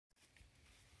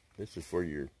This is for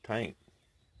your tank.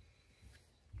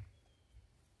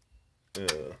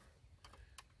 That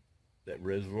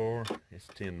reservoir, it's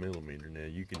 10 millimeter. Now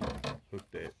you can hook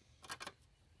that.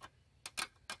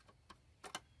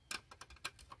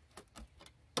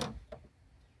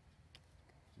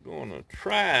 Gonna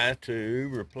try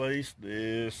to replace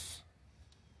this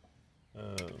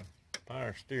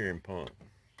power steering pump.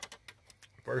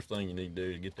 First thing you need to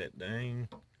do is get that dang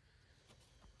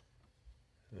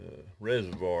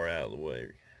reservoir out of the way.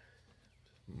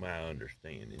 My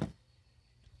understanding.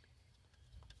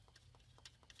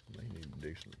 May need to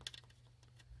do some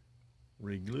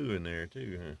re-glue in there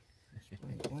too, huh?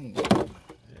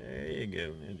 There you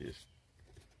go.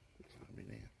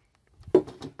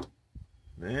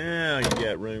 Now you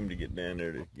got room to get down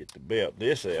there to get the belt.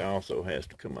 This also has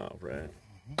to come off, right?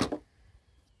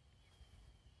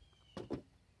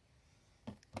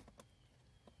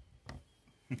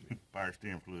 Power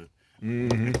steering fluid.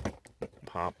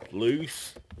 Popped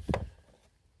loose.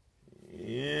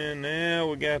 Yeah, now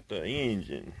we got the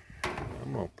engine.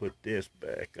 I'm gonna put this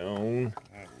back on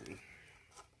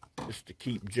just to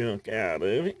keep junk out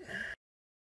of it.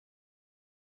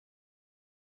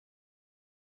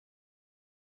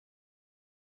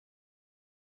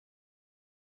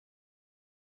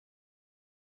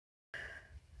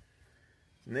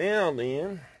 Now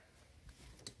then,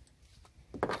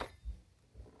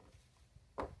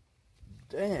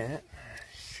 that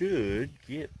should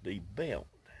get the belt.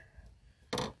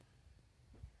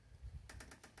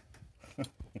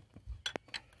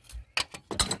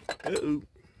 Uh-oh.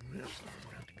 We'll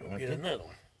have to go get another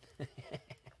one.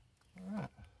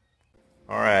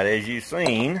 Alright, as you've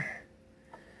seen,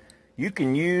 you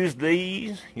can use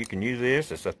these. You can use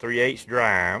this. It's a 3/8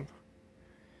 drive.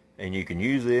 And you can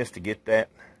use this to get that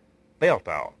belt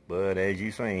off. But as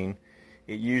you've seen,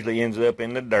 it usually ends up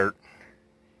in the dirt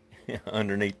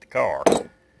underneath the car.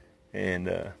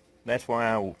 And that's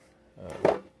why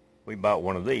we bought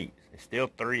one of these. It's still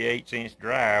 3/8 inch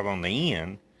drive on the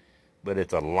end, but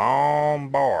it's a long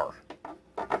bar.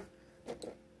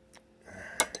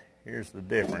 Here's the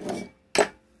difference.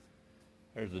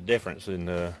 There's the difference in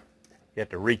you have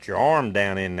to reach your arm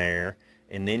down in there,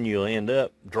 and then you'll end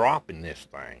up dropping this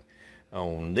thing.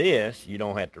 On this, you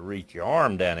don't have to reach your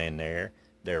arm down in there.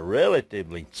 They're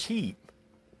relatively cheap,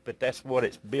 but that's what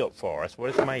it's built for. That's what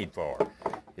it's made for,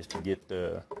 is to get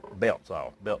the belts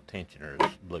off, belt tensioners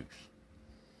loose.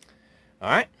 All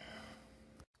right.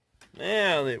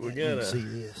 Now that we got to see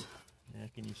this. Now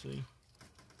can you see?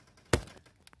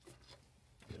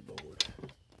 Good Lord.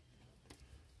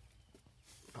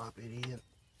 Pop it in.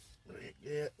 Like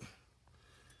that.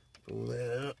 Pull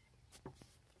that up.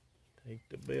 Take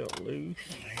the belt loose.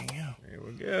 There you go. There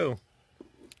we go.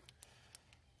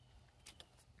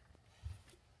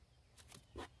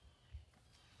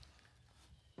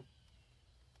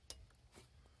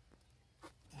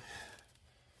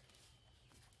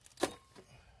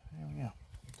 There we go.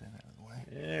 Get that out of the way.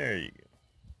 There you go.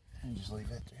 And just leave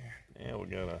that there. Now we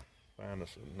gotta find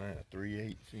us a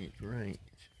 3/8 inch wrench.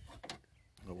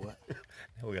 A what?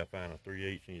 Now we gotta find a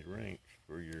 3/8 inch wrench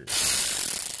for your.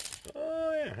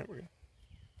 Oh yeah, here we go.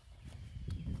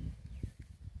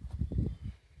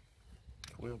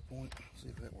 12 point. See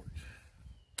if that works.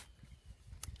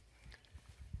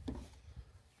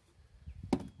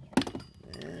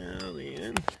 Now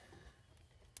then.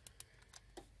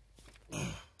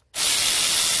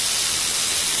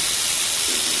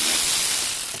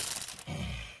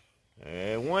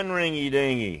 One ringy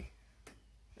dingy.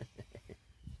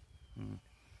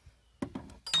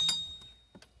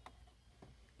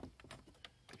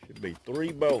 Should be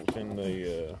 3 bolts in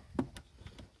the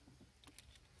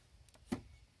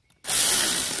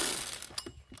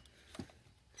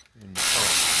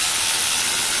pump.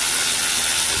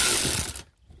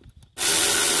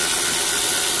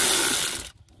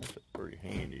 That's a pretty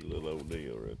handy little old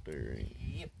deal right there, ain't it?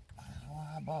 Yep. That's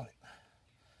why I bought it.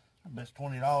 I bet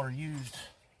 $20 used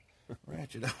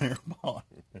ratchet I ever bought.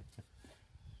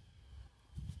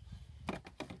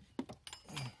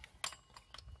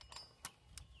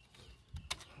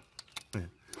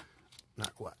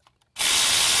 Not quite.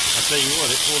 I tell you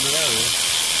what, it pulled it out of there.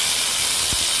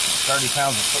 30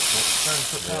 pounds of torque.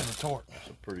 30 pounds of torque. That's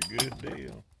a pretty good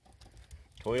deal.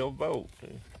 12 volts.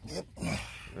 Too. Yep.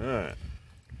 All right.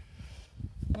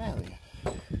 Now then.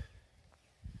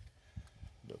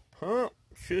 The pump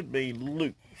should be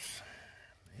loose.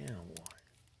 Now what?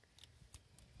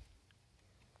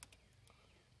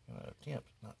 I'm going to attempt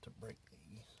not to break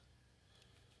these.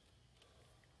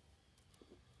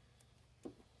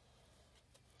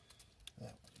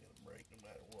 That one's going to break no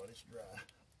matter what. It's dry.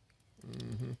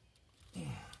 Mm-hmm.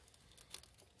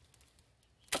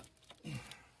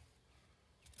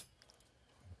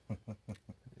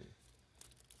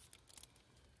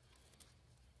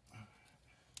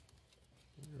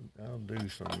 do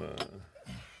some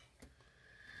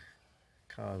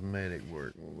cosmetic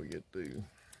work when we get through.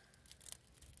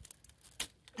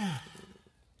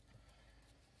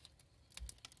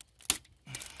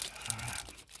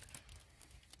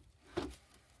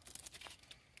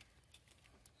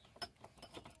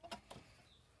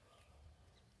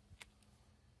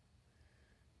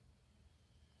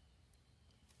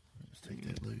 Just take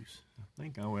that loose. I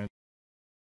think I went.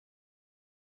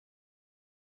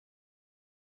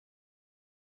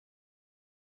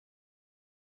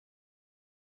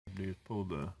 Just pull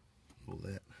that.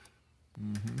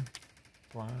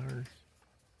 Pliers.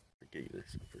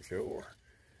 This for sure.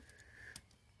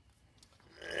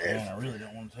 And I really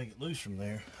don't want to take it loose from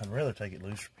there. I'd rather take it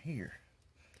loose from here.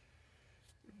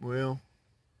 Well,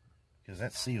 because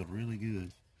that's sealed really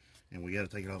good. And we got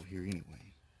to take it off here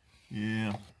anyway.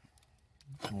 yeah.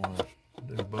 Well,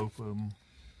 do both of them.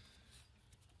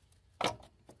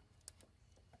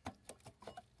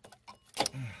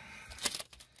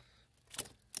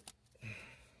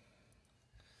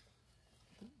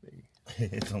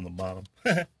 It's on the bottom.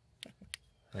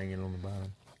 Hanging on the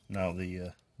bottom. No,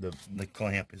 the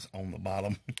clamp is on the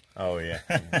bottom. Oh yeah.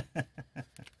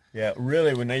 Yeah,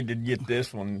 really we need to get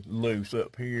this one loose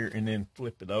up here and then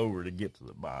flip it over to get to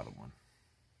the bottom one.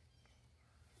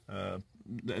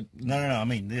 No, I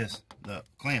mean this. The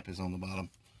clamp is on the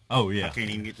bottom. Oh yeah. I can't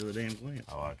even get to the damn clamp.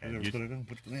 Oh, okay. Just put it on.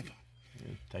 Put the clamp on.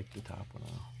 Yeah, take the top one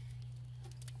off.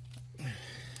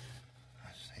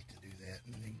 I just hate to do that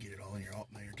and then get it all in your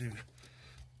alternator too.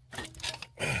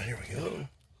 Here we go.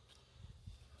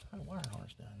 A wire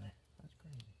harness down there.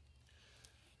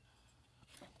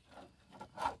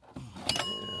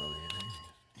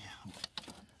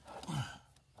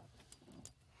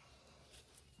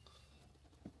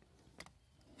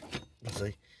 That's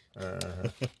crazy. See?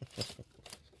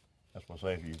 That's what I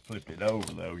say, if you flipped it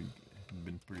over though, it'd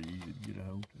been pretty easy to get a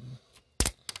hold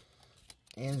of.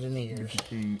 Engineers.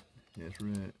 That's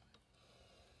right.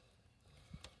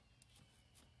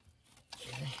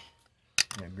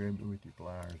 Now grab it with your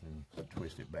pliers and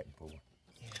twist it back and forth.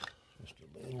 Yeah, just a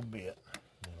little bit.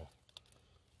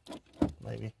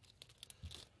 Maybe.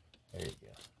 There you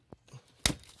go.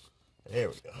 There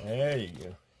we go. There you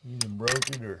go. You done broke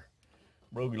it or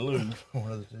broke it loose.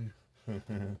 One of the two.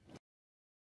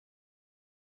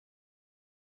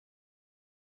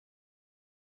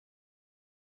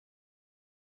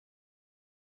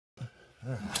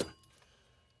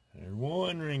 There's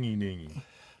one ringy dingy.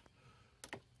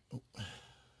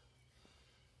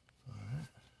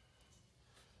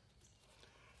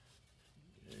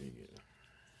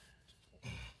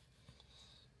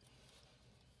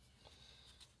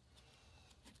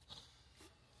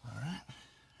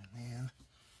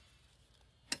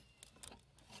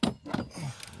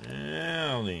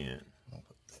 Now then. I'll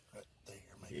put that right there.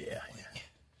 Maybe Yeah.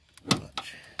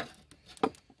 Much.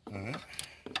 All right.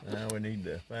 Now we need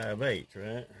the 5/8,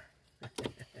 right?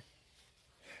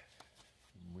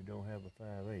 We don't have a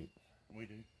 5/8. We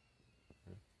do.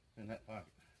 In that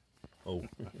pocket. Oh.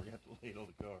 I forgot to lay it on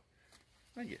the car.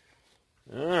 Thank you.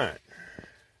 All right.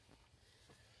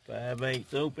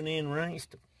 5/8 open end range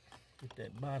to get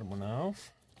that bottom one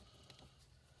off.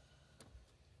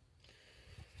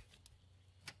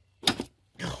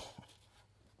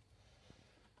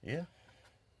 Yeah.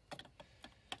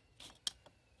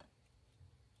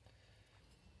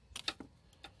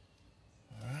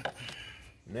 All right.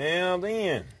 Now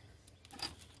then.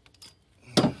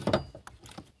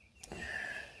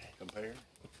 Compare.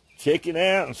 Check it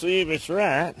out and see if it's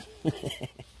right.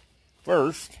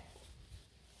 First.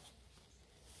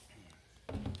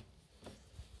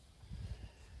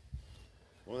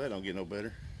 Well, that don't get no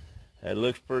better. That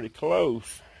looks pretty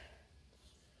close.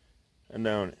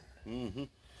 Don't it? Mm-hmm.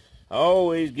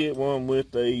 Always get one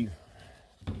with a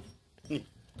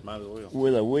Might as well.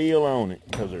 with a wheel on it,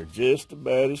 because they're just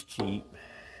about as cheap.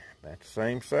 About the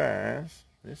same size.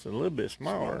 It's a little bit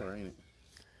smaller. Ain't it?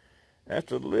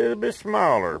 That's a little bit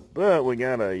smaller, but we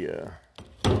got a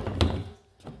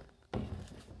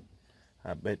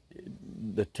I bet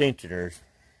the tensioners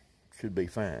should be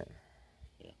fine.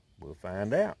 Yeah. We'll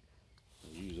find out.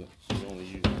 You only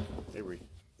use every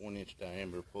 1 inch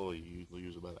diameter pulley. You usually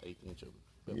use about an 1/8 inch of it.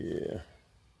 Yeah.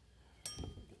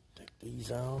 Take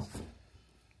these off.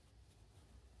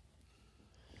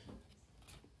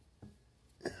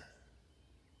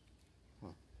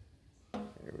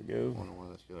 There we go. I wonder why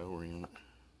that's got an O-ring on it.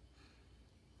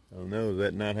 Oh no, does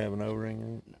that not have an O-ring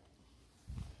on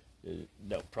it?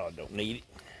 No. Probably don't need it.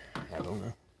 I don't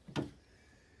know.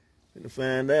 Gonna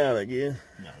find out, I guess.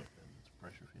 No, it's a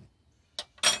pressure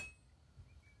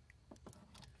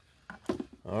fit.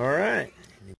 All right.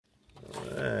 All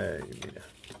right.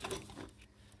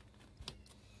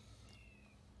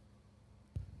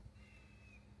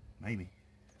 Maybe.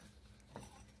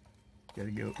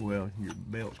 Gotta go, well, your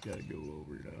belt's gotta go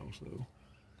over it also.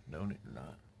 Don't it or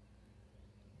not?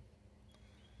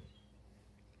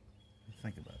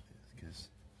 Think about this, because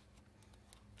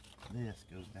this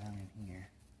goes down in here.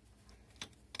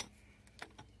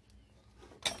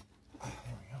 There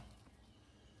we go.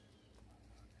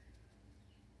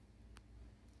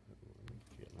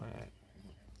 Get that.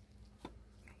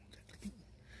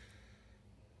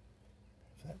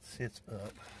 If that sits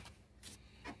up,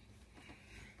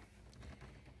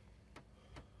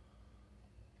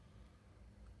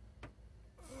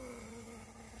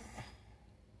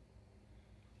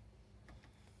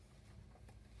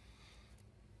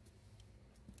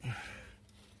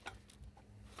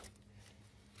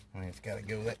 I mean, it's got to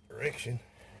go that direction,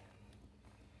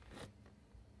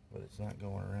 but it's not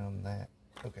going around that.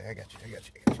 Okay, I got you.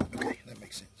 Okay, that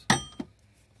makes sense.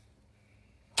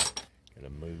 Gotta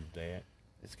move that.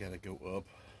 It's got to go up.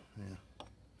 Yeah.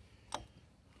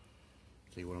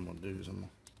 See, what I'm going to do is I'm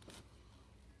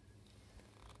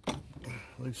going to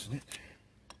loosen it,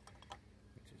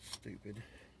 which is stupid.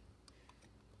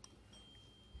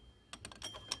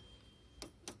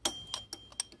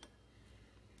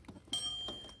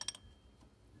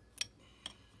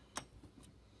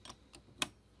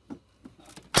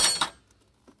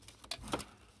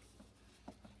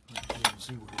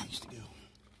 See where it needs to go.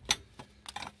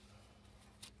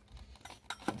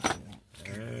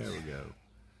 There we go.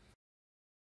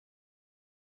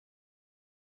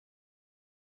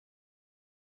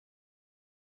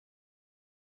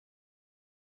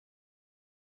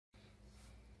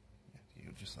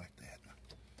 Just like that.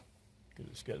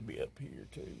 Because it's got to be up here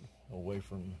too, away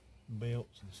from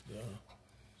belts and stuff.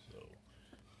 So,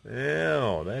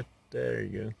 yeah, there you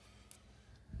go.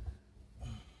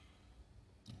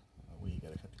 Well, you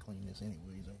gotta have to clean this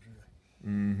anyways, I'm sure.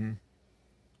 Mm-hmm.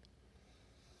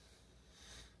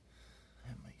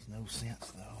 That makes no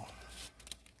sense though.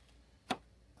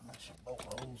 Unless your bolt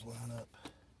holes line up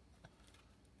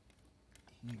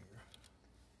here.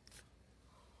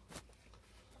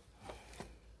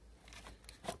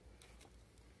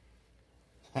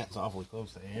 That's awfully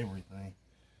close to everything.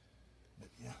 But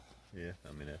yeah. Yeah,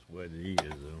 I mean, that's what it is,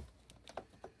 though.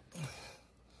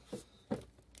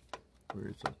 Where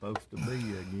it's supposed to be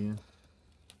again.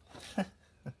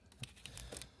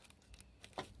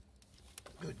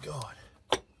 Good God.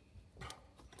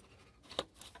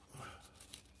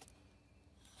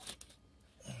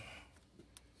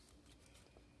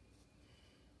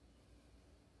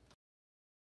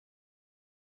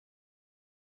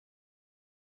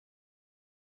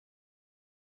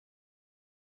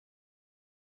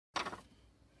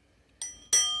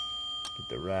 Get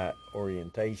the right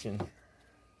orientation.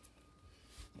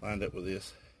 Lined up with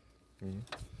this. Mm-hmm.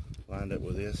 Lined up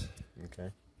with this.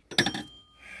 Okay.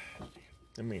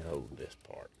 Let me hold this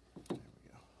part. There we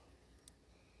go.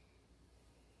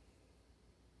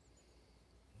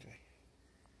 Okay.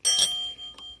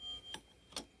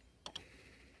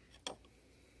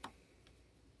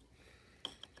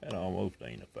 That almost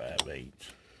ain't a 5/8.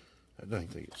 I don't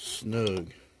think it's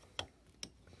snug.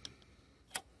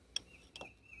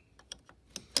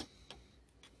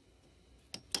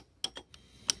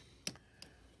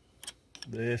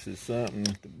 This is something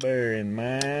to bear in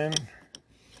mind.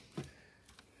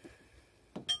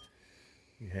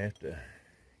 You have to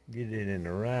get it in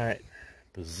the right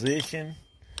position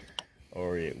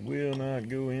or it will not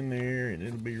go in there and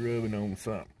it'll be rubbing on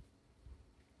something.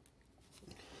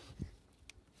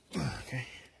 Okay.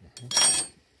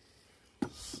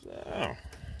 So.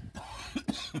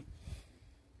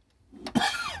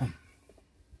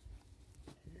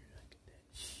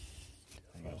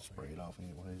 Spray it off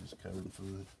anyway, just covered in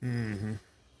fluid. Mm-hmm.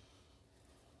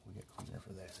 We got cleaner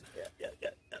for that. Yeah.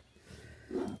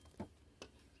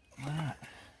 Alright.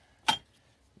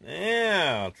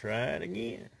 Now, try it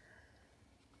again.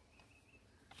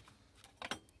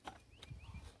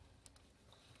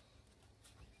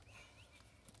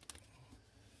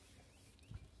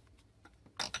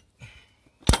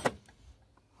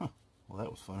 Huh. Well,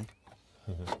 that was funny.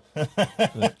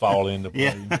 Fall into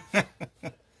place. Yeah.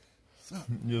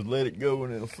 Just let it go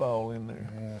and it'll fall in there.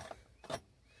 Yeah.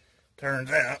 Turns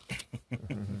out.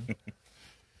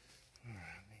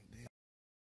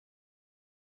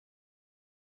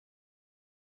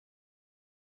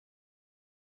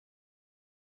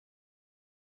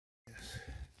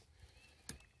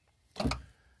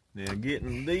 Now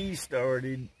getting these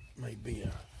started may be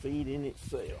a feat in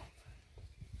itself.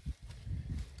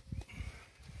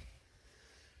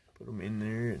 Put them in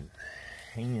there and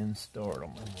hand start them.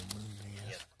 I'm gonna move this.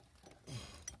 Yep.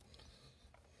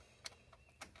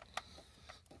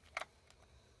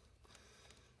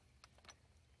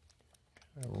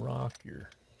 your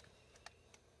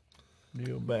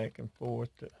deal back and forth.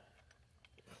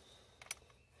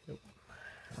 Yep.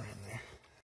 Right in there.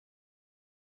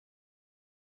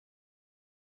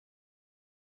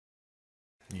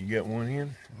 You got one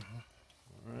in?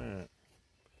 All right.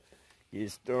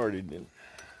 Get started then.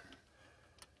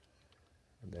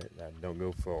 That don't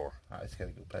go far. I just got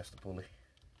to go past the pulley.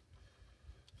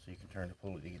 So you can turn the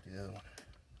pulley to get the other one.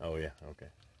 Oh, yeah,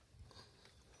 okay.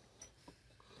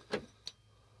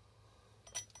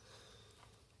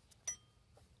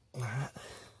 All right.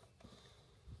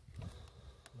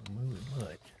 Don't move it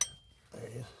much. There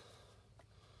it is.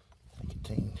 I think it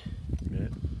tinged.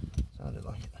 Good. Sounded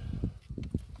like it.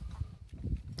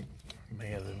 May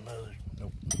have another.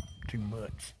 Nope. Too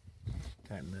much.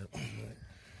 Tighten up.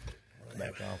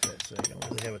 Back off that second.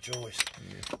 Don't really have a choice.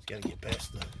 Yeah. It's got to get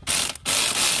past the.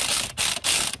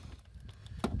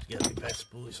 It's got to get past the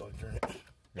pulley so I can turn it.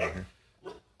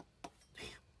 Uh-huh.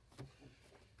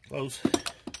 Close.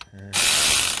 A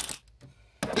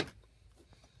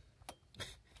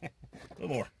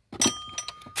little more.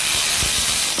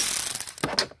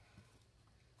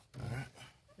 All right.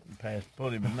 Getting past the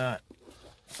pulley, but not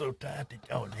so tight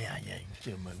that. Oh, yeah, you can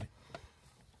still move it.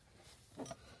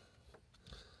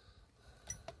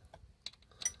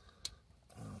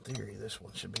 In theory, this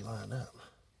one should be lined up.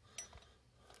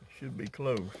 It should be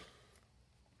close.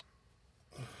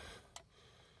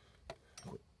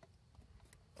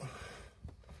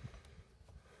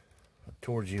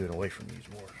 Towards you and away from these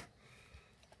more.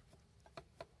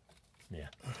 Yeah.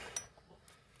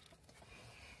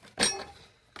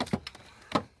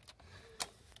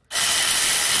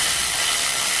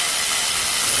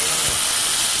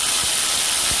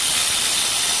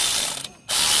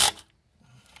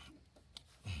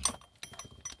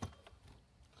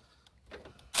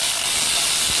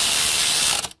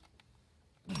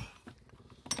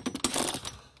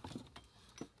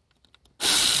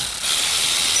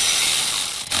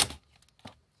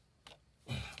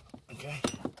 Okay.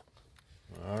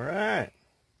 All right.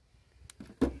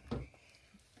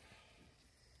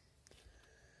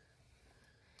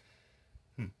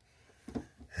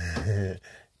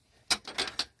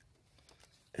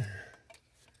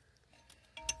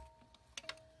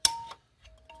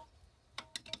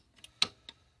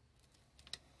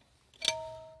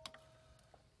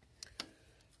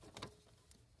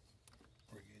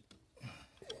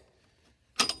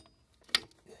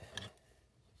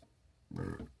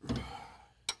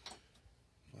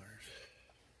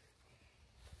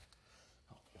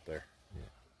 There.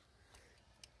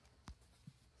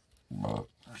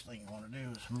 First thing you want to do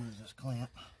is move this clamp.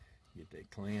 Get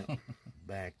that clamp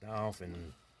backed off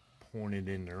and pointed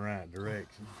in the right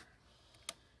direction.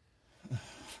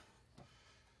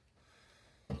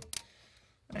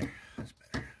 There, that's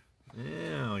better.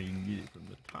 Now you can get it from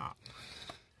the top.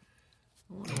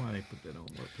 I wonder why they put that on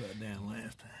upside down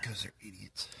last time. Because they're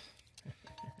idiots.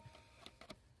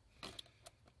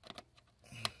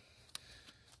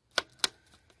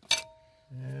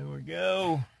 There we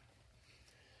go.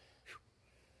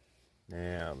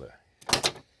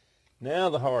 Now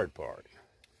the hard part.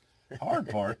 Hard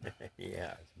part?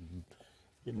 Yeah.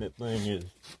 Getting that thing is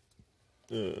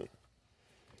get it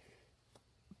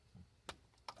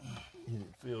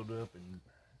filled up and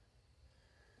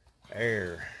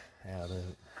air out of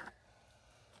it.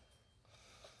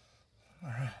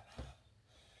 Alright.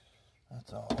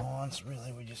 That's all on, so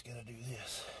really we just gotta do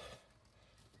this.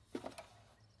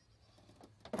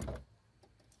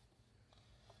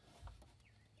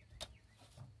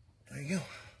 There you go.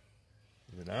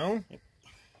 Is it on? Yep.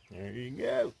 There you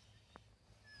go.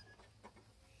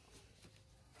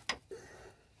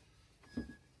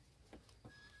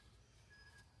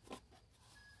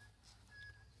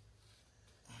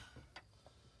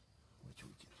 Which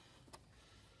we can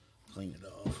clean it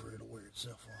off or it'll wear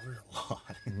itself over a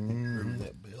lot. Remove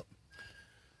that belt.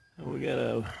 We got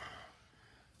a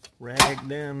rag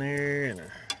down there and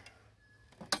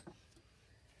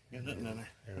Got nothing down there.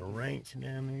 a wrench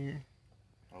down there.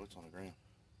 Oh, it's on the ground.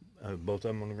 Both of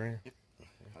them on the ground? Yep.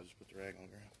 I'll just put the rag on the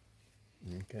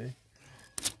ground. Okay.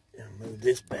 And move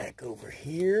this back over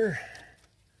here.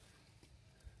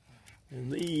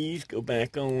 And these go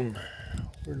back on.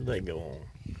 Where do they go on?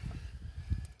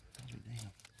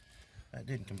 That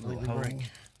didn't completely Little break.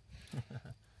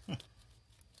 hole.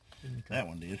 That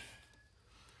one did.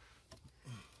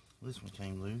 This one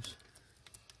came loose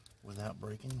without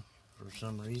breaking for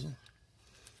some reason.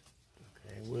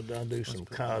 Okay, well, I'll do some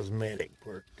cosmetic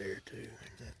work there too.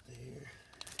 Put that there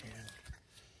and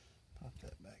pop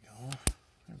that back on.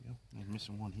 There we go. There's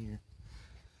missing one here.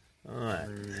 All right.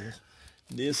 There it is.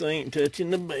 This ain't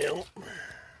touching the belt.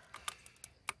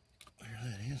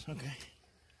 is. Okay.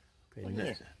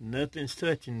 Okay, nothing's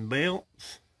touching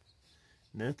belts.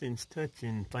 Nothing's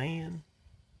touching fan.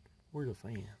 Where's the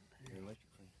fan? Your electric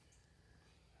fan.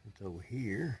 It's over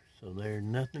here. So there's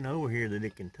nothing over here that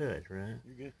it can touch, right?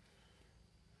 You're good.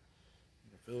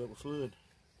 You fill it with fluid.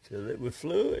 Fill it with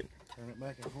fluid. Turn it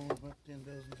back and forth about 10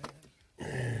 dozen times.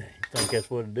 You think that's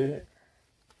what to do it?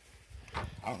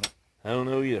 I don't know. I don't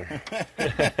know either.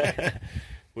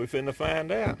 We finna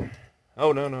find out.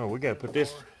 Oh, no, we gotta put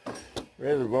this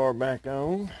reservoir back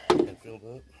on. Get filled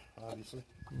up, obviously.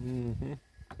 Mm-hmm.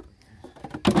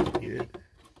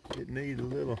 It needs a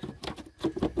little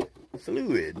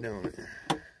fluid, don't it?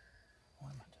 Why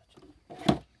am I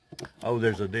touching? Oh,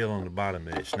 there's a deal on the bottom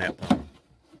that it snapped on.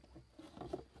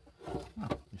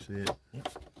 You see it? Yep.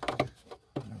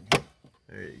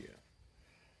 There you go.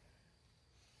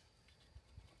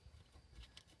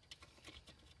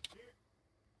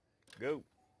 Go.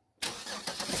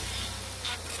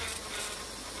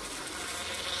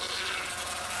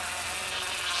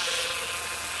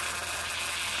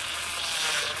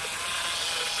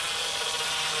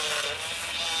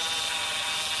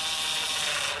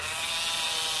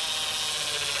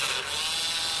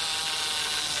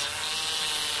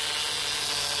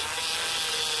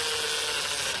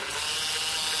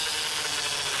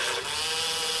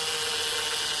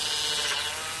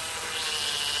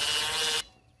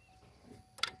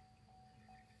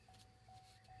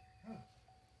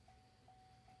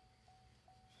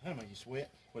 That'll make you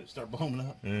sweat when it start blowing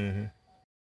up. Mm-hmm.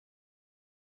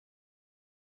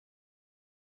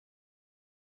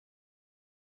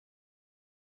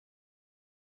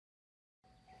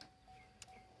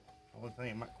 The only thing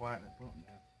that might quieten that pump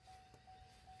down.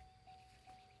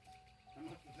 How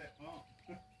much was that pump?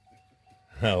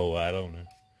 Oh, I don't know.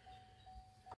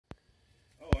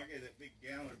 Oh, I gave that big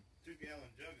 2-gallon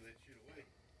jug of that shit away.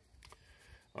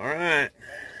 All right.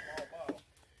 Small bottle.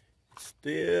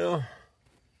 Still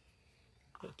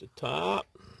at the top.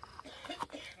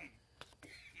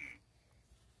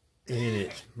 And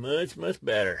it's much, much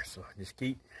better. So just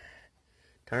keep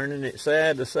turning it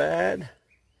side to side,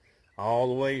 all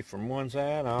the way from one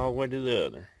side all the way to the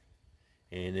other.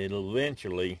 And it'll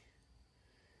eventually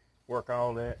work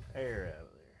all that air out of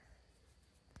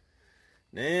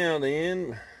there. Now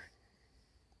then,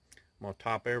 I'm going to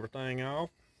top everything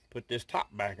off, put this top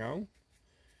back on,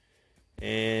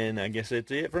 and I guess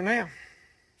that's it for now.